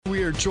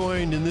are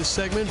joined in this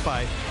segment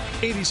by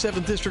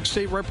 87th District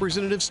State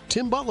Representatives.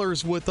 Tim Butler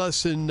is with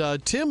us. And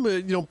Tim,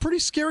 pretty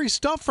scary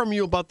stuff from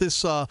you about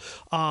this,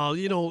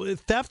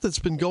 theft that's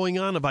been going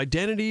on of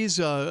identities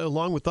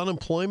along with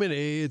unemployment.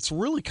 It's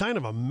really kind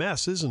of a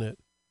mess, isn't it?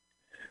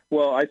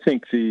 Well, I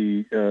think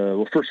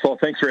first of all,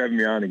 thanks for having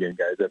me on again,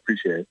 guys. I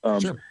appreciate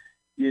it. Sure.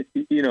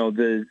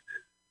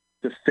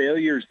 The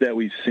failures that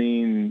we've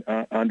seen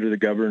under the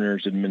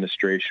governor's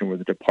administration with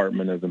the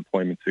Department of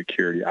Employment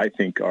Security, I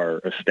think, are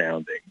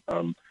astounding.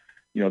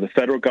 The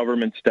federal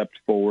government stepped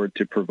forward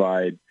to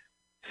provide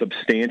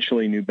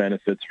substantially new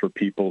benefits for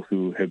people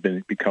who have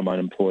become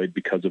unemployed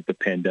because of the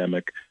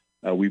pandemic.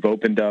 We've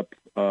opened up,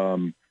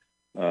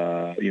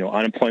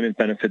 unemployment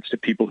benefits to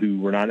people who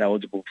were not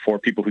eligible for,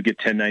 people who get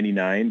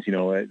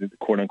 1099s,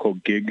 quote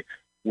unquote gig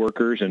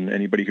workers and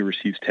anybody who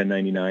receives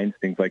 1099s,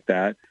 things like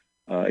that.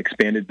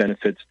 Expanded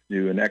benefits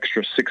to an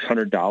extra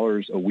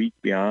 $600 a week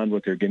beyond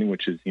what they're getting,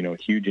 which is, a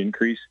huge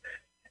increase.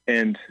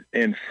 And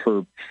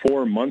for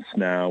 4 months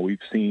now, we've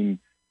seen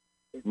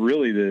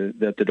really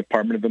that the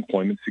Department of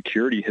Employment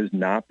Security has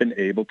not been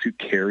able to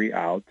carry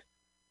out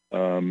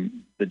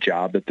the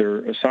job that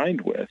they're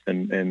assigned with.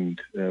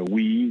 And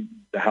we,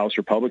 the House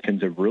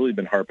Republicans, have really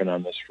been harping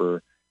on this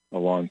for a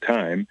long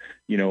time.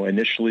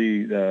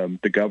 Initially,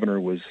 the governor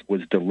was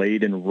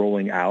delayed in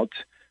rolling out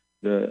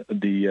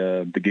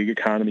the gig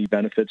economy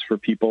benefits for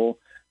people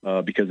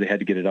because they had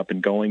to get it up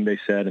and going, they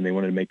said, and they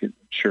wanted to make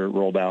sure it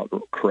rolled out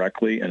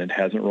correctly, and it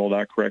hasn't rolled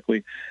out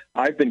correctly.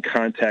 I've been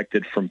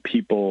contacted from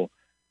people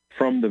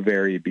from the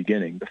very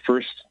beginning. The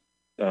first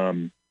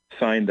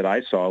sign that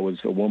I saw was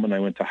a woman I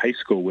went to high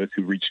school with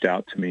who reached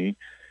out to me,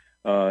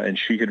 and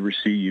she had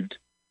received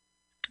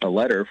a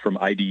letter from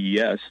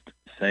IDES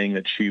saying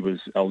that she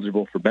was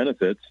eligible for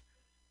benefits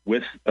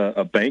with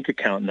a bank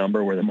account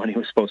number where the money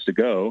was supposed to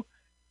go.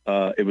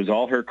 It was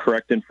all her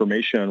correct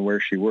information on where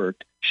she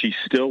worked. She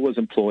still was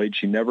employed.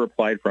 She never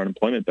applied for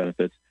unemployment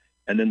benefits.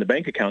 And then the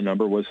bank account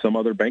number was some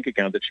other bank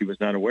account that she was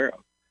not aware of.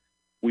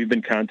 We've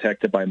been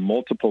contacted by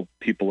multiple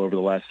people over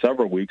the last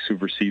several weeks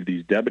who've received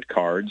these debit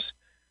cards,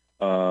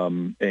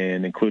 and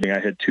including I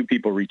had 2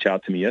 people reach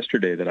out to me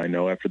yesterday that I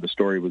know after the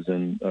story was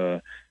in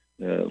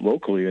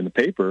locally in the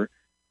paper.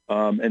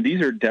 And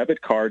these are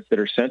debit cards that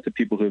are sent to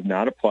people who have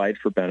not applied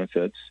for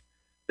benefits,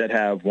 that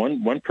have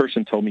one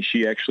person told me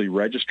she actually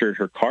registered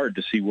her card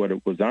to see what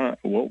it was on,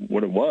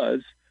 what it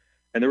was,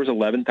 and there was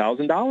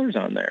 $11,000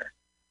 on there.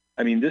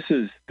 I mean, the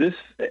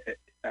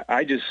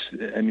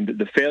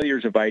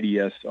failures of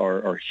IDS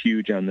are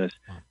huge on this.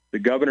 The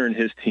governor and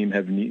his team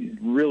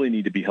really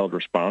need to be held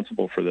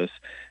responsible for this,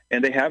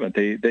 and they haven't.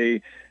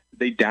 They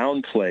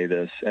downplay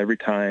this every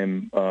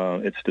time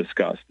it's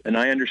discussed, and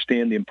I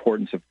understand the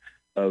importance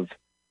of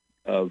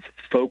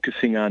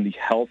focusing on the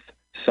health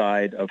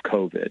side of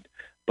COVID,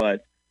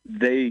 but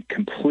they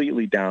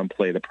completely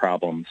downplay the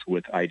problems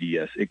with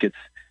IDS. It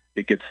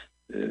gets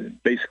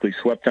basically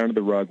swept under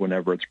the rug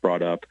whenever it's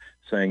brought up,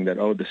 saying that,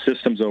 the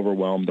system's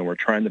overwhelmed and we're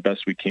trying the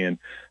best we can.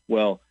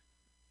 Well,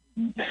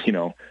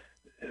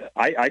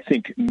 I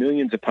think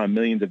millions upon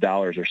millions of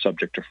dollars are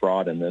subject to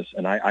fraud in this,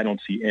 and I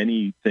don't see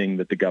anything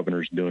that the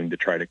governor's doing to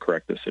try to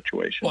correct this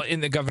situation. Well,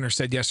 and the governor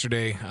said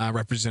yesterday,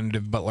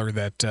 Representative Butler,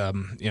 that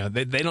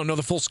they don't know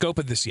the full scope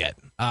of this yet,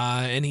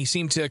 and he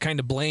seemed to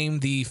kind of blame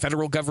the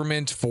federal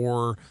government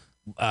for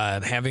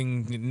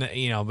having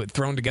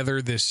thrown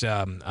together this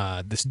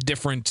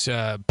different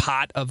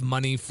pot of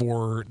money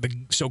for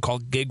the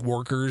so-called gig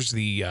workers,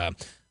 the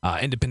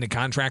independent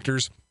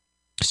contractors.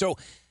 So.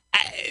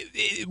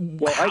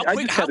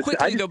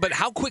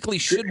 How quickly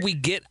should we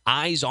get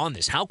eyes on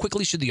this? How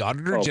quickly should the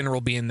Auditor General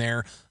be in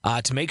there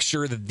to make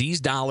sure that these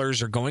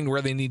dollars are going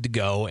where they need to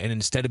go, and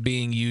instead of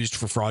being used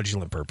for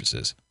fraudulent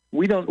purposes?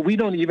 We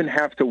don't even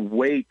have to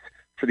wait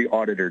for the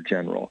Auditor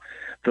General.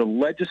 The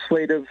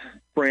legislative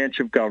branch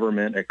of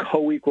government, a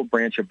co-equal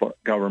branch of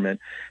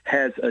government,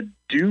 has a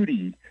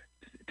duty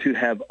to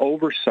have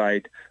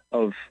oversight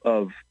of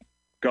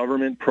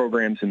government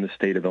programs in the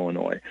state of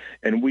Illinois,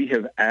 and we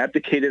have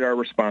abdicated our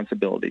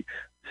responsibility.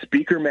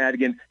 Speaker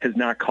Madigan has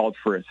not called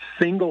for a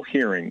single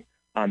hearing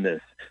on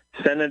this.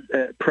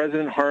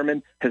 President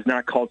Harmon has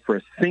not called for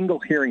a single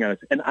hearing on it.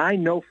 And I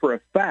know for a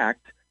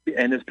fact,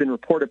 and has been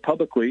reported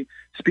publicly,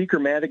 Speaker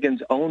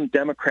Madigan's own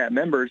Democrat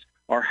members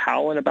are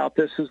howling about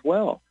this as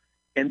well.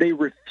 And they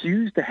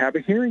refuse to have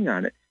a hearing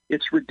on it.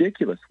 It's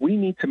ridiculous. We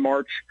need to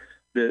march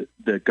the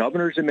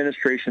governor's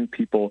administration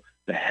people,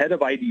 the head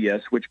of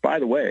IDS, which, by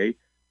the way,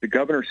 the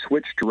governor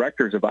switched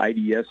directors of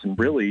IDS and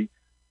really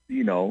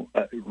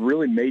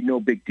made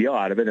no big deal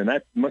out of it. And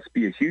that must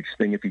be a huge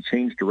thing if he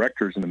changed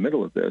directors in the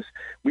middle of this.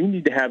 We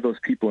need to have those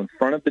people in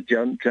front of the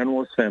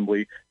General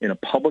Assembly in a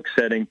public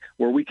setting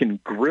where we can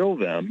grill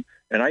them.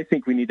 And I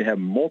think we need to have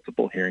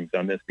multiple hearings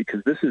on this,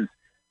 because this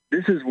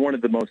is one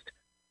of the most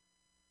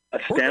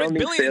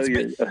astounding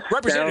failures.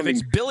 Representative,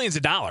 it's billions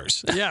of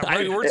dollars. Yeah,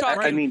 right. We're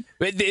talking.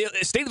 The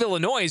state of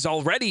Illinois is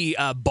already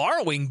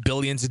borrowing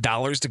billions of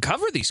dollars to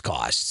cover these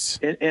costs.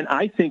 And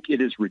I think it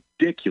is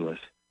ridiculous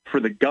for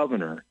the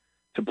governor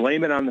to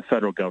blame it on the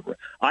federal government.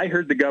 I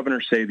heard the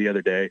governor say the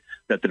other day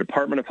that the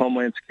Department of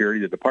Homeland Security,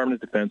 the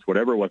Department of Defense,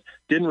 whatever it was,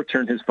 didn't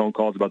return his phone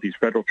calls about these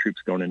federal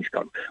troops going into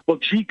Chicago. Well,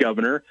 gee,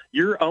 Governor,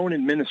 your own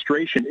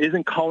administration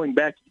isn't calling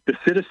back the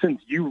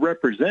citizens you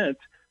represent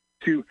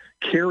to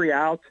carry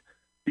out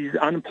these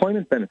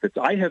unemployment benefits.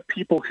 I have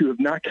people who have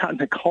not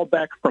gotten a call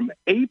back from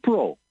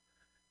April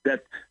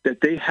that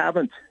they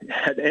haven't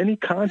had any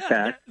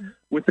contact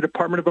with the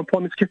Department of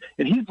Employment Security,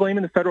 and he's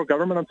blaming the federal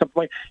government on something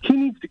like he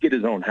needs to get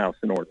his own house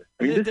in order.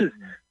 I mean,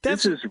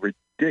 this is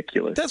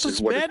ridiculous. That's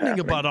what's maddening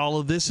about all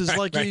of this is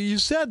like you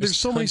said, there's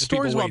so many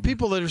stories about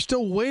people that are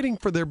still waiting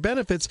for their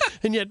benefits,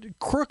 and yet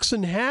crooks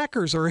and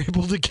hackers are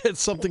able to get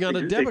something on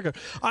a debit card.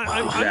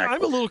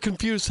 I'm a little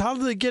confused. How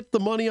do they get the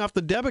money off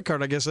the debit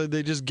card? I guess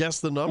they just guess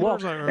the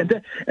numbers.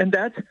 Well, and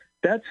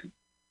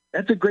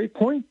that's a great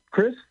point,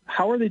 Chris.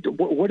 How are they?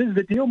 What is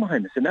the deal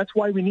behind this? And that's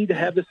why we need to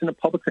have this in a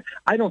public.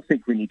 I don't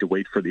think we need to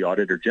wait for the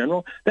Auditor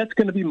General. That's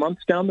going to be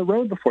months down the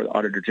road before the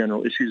Auditor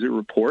General issues a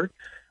report.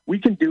 We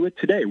can do it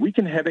today. We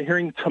can have a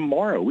hearing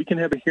tomorrow. We can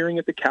have a hearing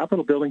at the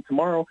Capitol building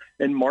tomorrow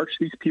and march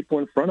these people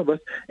in front of us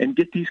and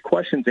get these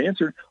questions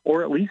answered,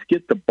 or at least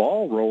get the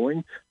ball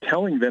rolling,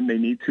 telling them they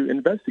need to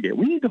investigate.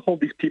 We need to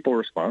hold these people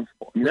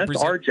responsible. I mean,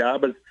 that's our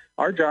job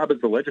as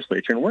the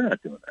legislature, and we're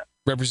not doing that.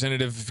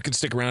 Representative, if you could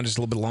stick around just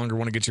a little bit longer, I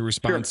want to get your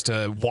response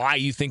to why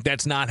you think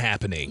that's not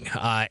happening,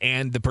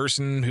 and the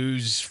person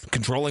who's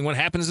controlling what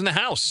happens in the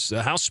House,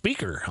 House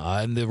Speaker,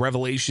 and the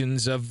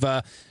revelations of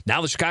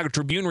now the Chicago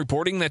Tribune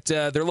reporting that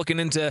they're looking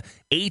into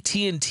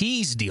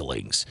AT&T's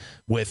dealings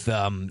with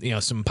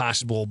some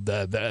possible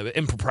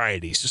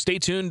improprieties. So stay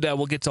tuned.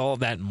 We'll get to all of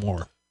that and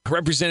more.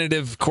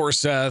 Representative, of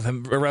course,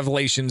 the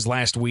revelations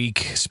last week,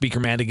 Speaker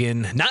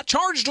Madigan, not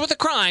charged with a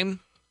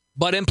crime,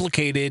 but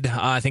implicated,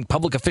 I think,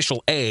 public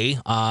official A,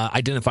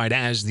 identified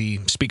as the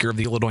Speaker of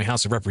the Illinois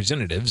House of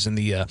Representatives in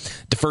the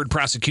deferred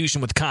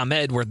prosecution with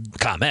ComEd, where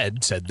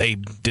ComEd said they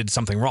did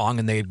something wrong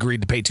and they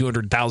agreed to pay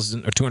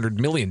 $200,000 or $200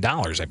 million,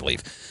 I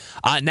believe.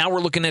 Now we're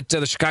looking at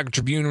the Chicago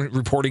Tribune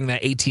reporting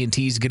that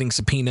AT&T is getting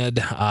subpoenaed,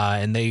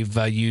 and they've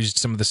used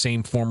some of the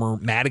same former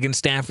Madigan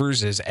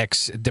staffers as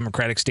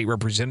ex-Democratic state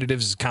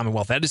representatives as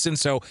Commonwealth Edison.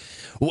 So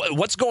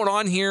what's going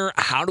on here?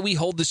 How do we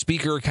hold the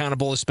Speaker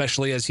accountable,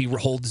 especially as he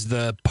holds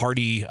the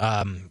party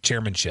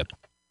chairmanship?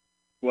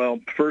 Well,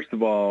 first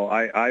of all,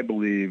 I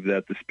believe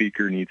that the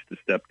Speaker needs to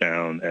step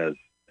down as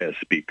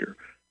Speaker.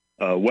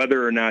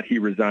 Whether or not he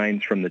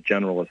resigns from the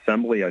General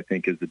Assembly, I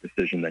think, is a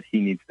decision that he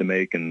needs to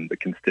make and the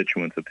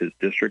constituents of his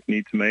district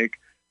need to make.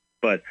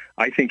 But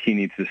I think he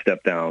needs to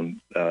step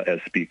down as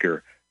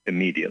Speaker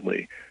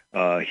immediately.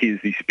 He is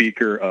the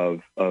Speaker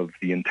of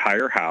the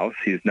entire House.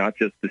 He is not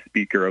just the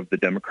Speaker of the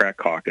Democrat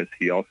caucus.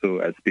 He also,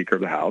 as Speaker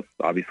of the House,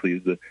 obviously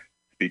is the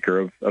Speaker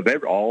of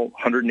all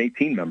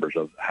 118 members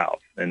of the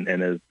House. And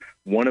as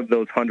one of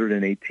those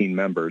 118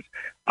 members,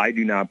 I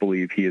do not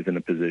believe he is in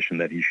a position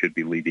that he should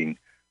be leading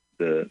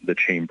the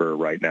chamber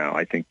right now.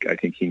 I think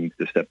he needs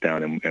to step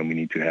down, and we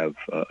need to have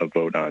a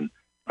vote on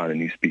a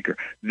new Speaker.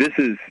 This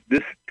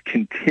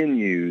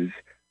continues,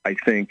 I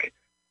think,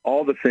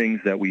 all the things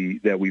that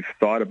we've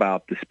thought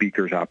about the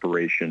Speaker's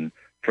operation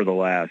for the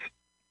last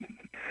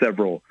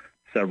several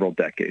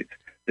decades.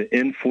 The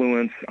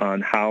influence on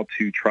how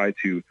to try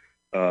to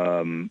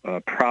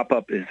prop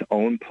up his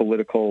own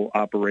political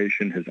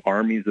operation, his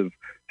armies of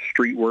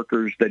street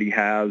workers that he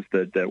has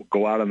that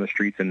go out on the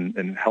streets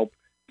and help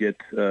get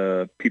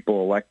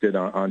people elected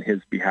on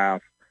his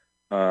behalf.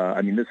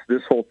 I mean,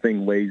 this whole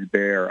thing lays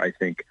bare, I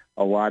think,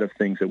 a lot of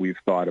things that we've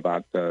thought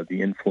about the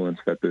influence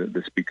that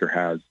the Speaker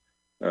has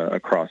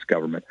across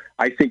government.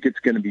 I think it's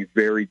going to be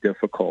very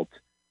difficult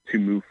to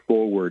move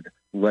forward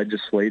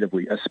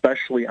legislatively,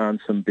 especially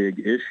on some big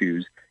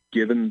issues,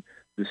 given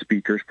the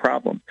Speaker's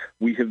problem.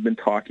 We have been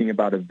talking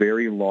about a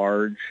very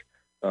large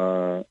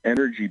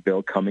energy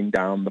bill coming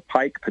down the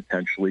pike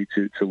potentially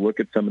to look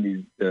at some of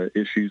these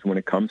issues when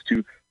it comes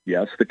to,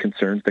 yes, the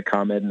concerns that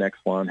ComEd and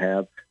Exelon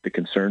have, the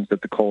concerns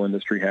that the coal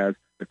industry has,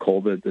 the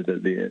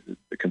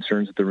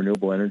concerns that the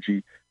renewable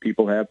energy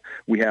people have.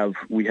 We have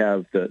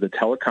the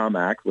Telecom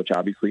Act, which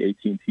obviously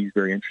AT&T is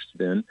very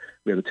interested in.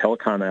 We have the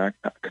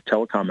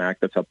Telecom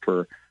Act that's up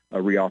for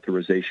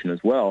reauthorization as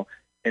well.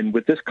 And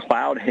with this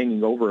cloud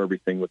hanging over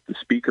everything, with the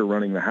Speaker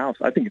running the House,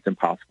 I think it's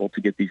impossible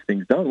to get these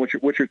things done,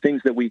 which are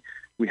things that we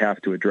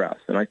have to address.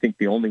 And I think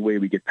the only way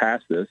we get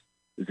past this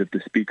is if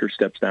the Speaker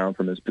steps down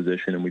from his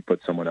position and we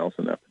put someone else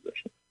in that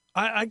position.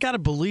 I got to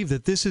believe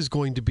that this is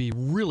going to be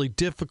really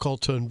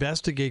difficult to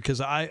investigate, because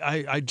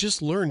I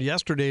just learned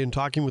yesterday in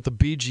talking with the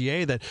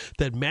BGA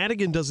that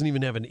Madigan doesn't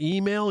even have an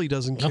email. He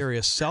doesn't carry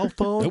a cell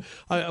phone.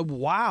 Nope.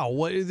 Wow.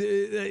 What,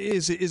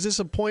 is this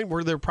a point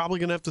where they're probably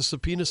going to have to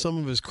subpoena some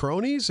of his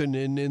cronies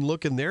and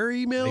look in their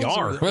emails?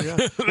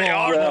 They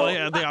are.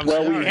 They are.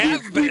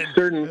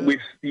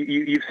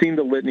 You've seen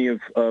the litany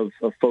of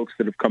folks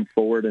that have come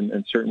forward,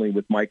 and certainly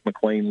with Mike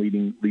McLean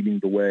leading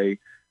the way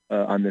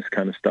on this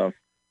kind of stuff.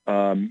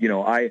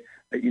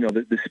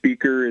 The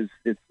Speaker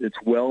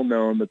it's well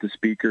known that the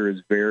Speaker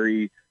is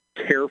very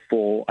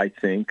careful, I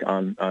think,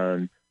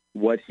 on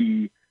what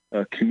he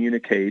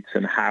communicates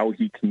and how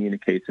he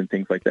communicates and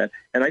things like that.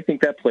 And I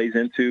think that plays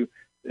into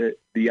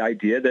the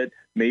idea that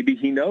maybe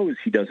he knows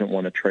he doesn't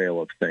want a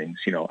trail of things,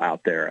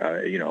 out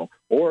there,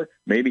 or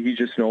maybe he's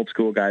just an old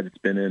school guy that's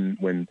been in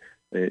when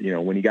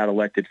he got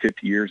elected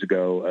 50 years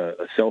ago,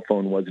 a cell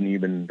phone wasn't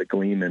even the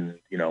gleam in,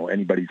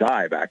 anybody's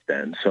eye back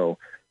then. So,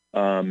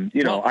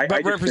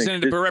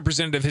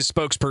 Representative, his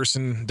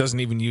spokesperson doesn't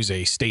even use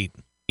a state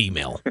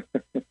email.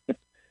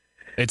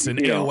 It's an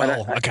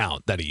AOL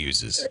account that he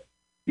uses.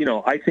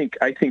 I think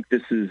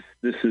this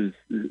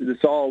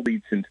all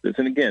leads into this.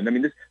 And again, I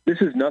mean,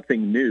 this is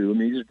nothing new. I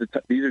mean,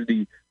 these are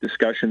the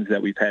discussions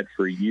that we've had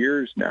for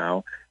years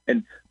now.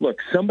 And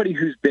look, somebody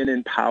who's been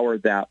in power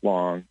that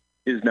long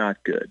is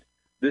not good.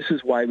 This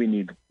is why we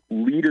need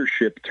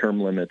leadership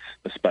term limits,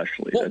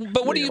 especially.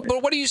 But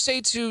what do you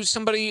say to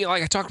somebody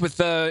like I talked with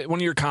one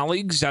of your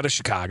colleagues out of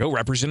Chicago,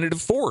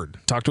 Representative Ford?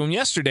 Talked to him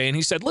yesterday, and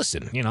he said,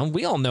 "Listen,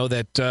 we all know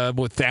that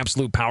with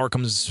absolute power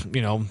comes,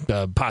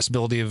 the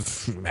possibility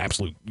of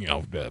absolute,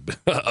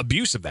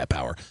 abuse of that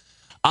power."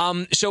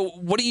 So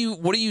what do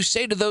you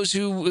say to those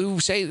who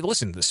say,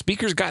 "Listen, the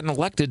speaker's gotten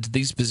elected to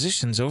these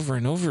positions over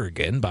and over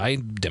again by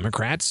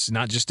Democrats,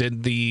 not just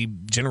in the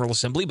General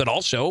Assembly, but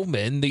also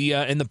in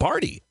the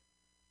party"?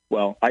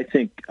 Well, I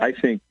think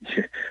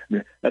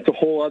that's a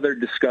whole other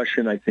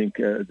discussion, I think,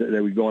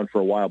 that we go on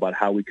for a while about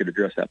how we could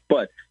address that.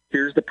 But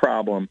here's the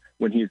problem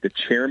when he's the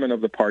chairman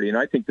of the party, and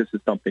I think this is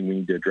something we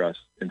need to address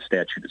in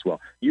statute as well.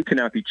 You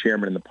cannot be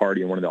chairman in the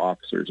party and one of the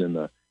officers in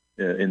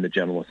the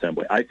General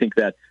Assembly. I think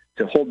that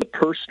to hold the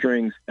purse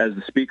strings as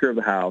the Speaker of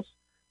the House,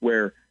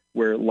 where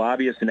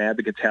lobbyists and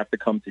advocates have to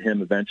come to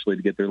him eventually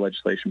to get their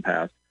legislation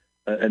passed,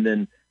 and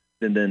then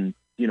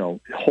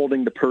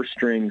holding the purse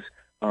strings,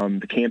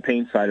 the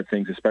campaign side of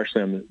things,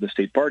 especially on the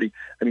state party.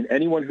 I mean,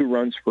 anyone who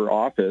runs for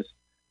office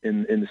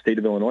in the state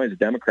of Illinois as a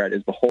Democrat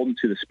is beholden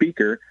to the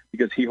Speaker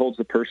because he holds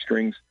the purse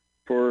strings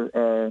for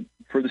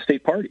the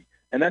state party,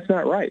 and that's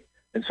not right.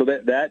 And so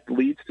that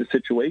leads to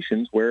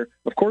situations where,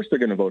 of course, they're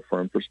going to vote for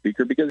him for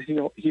Speaker because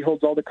he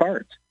holds all the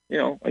cards.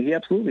 He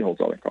absolutely holds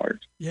all the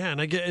cards. Yeah,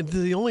 and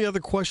the only other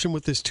question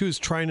with this, too, is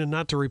trying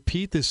not to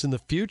repeat this in the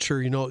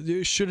future.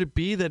 Should it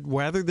be that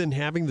rather than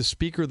having the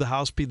Speaker of the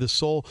House be the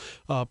sole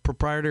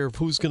proprietor of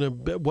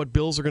what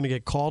bills are going to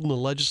get called in the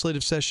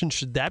legislative session,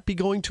 should that be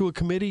going to a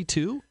committee,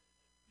 too?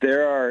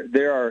 There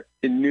are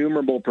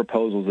innumerable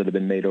proposals that have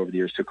been made over the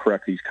years to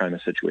correct these kind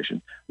of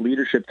situations.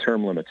 Leadership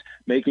term limits,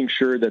 making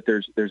sure that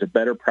there's a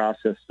better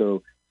process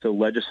so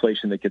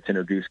legislation that gets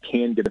introduced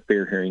can get a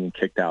fair hearing and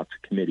kicked out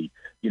to committee.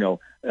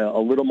 A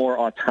little more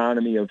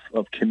autonomy of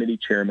committee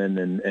chairmen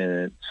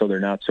and so they're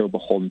not so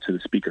beholden to the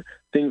Speaker.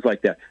 Things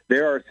like that.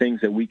 There are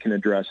things that we can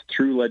address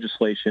through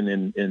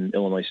legislation in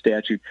Illinois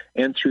statute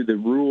and through the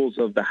rules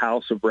of the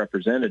House of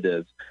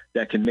Representatives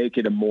that can make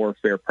it a more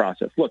fair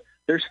process. Look,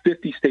 there's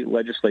 50 state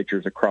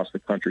legislatures across the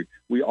country.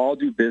 We all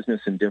do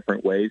business in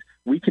different ways.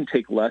 We can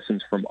take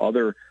lessons from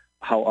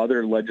how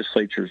other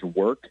legislatures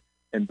work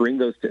and bring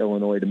those to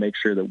Illinois to make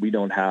sure that we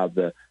don't have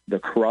the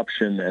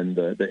corruption and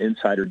the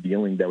insider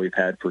dealing that we've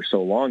had for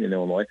so long in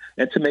Illinois,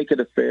 and to make it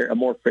a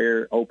more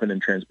fair, open,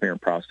 and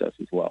transparent process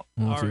as well.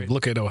 If you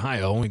look at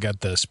Ohio, we got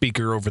the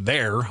Speaker over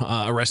there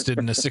arrested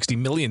in a $60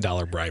 million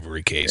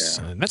bribery case.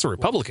 Yeah. And that's a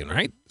Republican,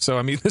 right? So,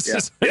 I mean, this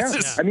is...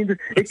 I mean,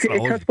 it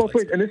cuts both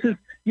ways. And this is,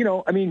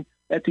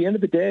 at the end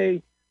of the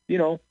day,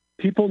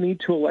 people need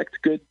to elect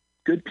good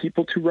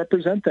people to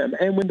represent them.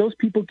 And when those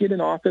people get in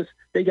office,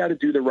 they got to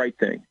do the right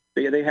thing.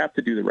 They have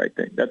to do the right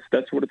thing.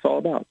 That's what it's all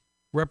about.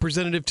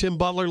 Representative Tim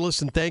Butler,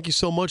 listen, thank you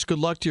so much. Good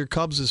luck to your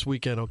Cubs this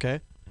weekend,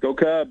 okay? Go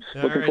Cubs.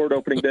 Looking forward to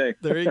opening day.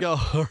 There you go.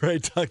 All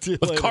right, talk to you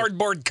later. With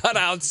cardboard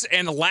cutouts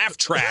and a laugh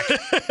track,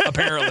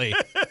 apparently.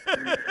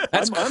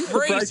 That's I'm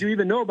surprised you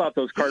even know about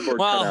those cardboard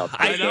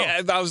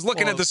cutouts. I was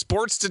looking at the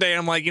sports today, and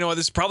I'm like, this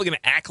is probably going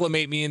to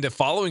acclimate me into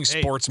following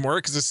sports more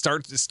because it's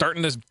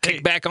starting to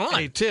kick back on.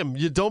 Hey, Tim,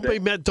 you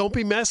don't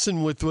be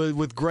messing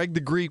with Greg the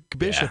Greek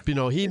Bishop.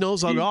 Yeah. He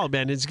knows it all,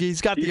 man.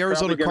 He's got the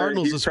Arizona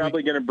Cardinals this week. He's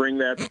probably going to bring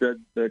the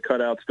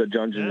cutouts to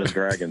Dungeons and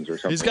Dragons or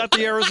something. He's got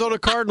the Arizona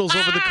Cardinals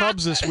over the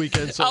Cubs this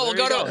weekend. So I'll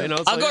go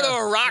to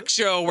a rock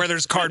show where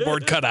there's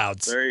cardboard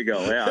cutouts. There you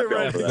go. Yeah, I'll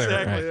go for that.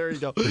 Exactly. There you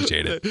go.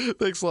 Appreciate it.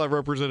 Thanks a lot,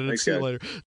 Representative. See you later.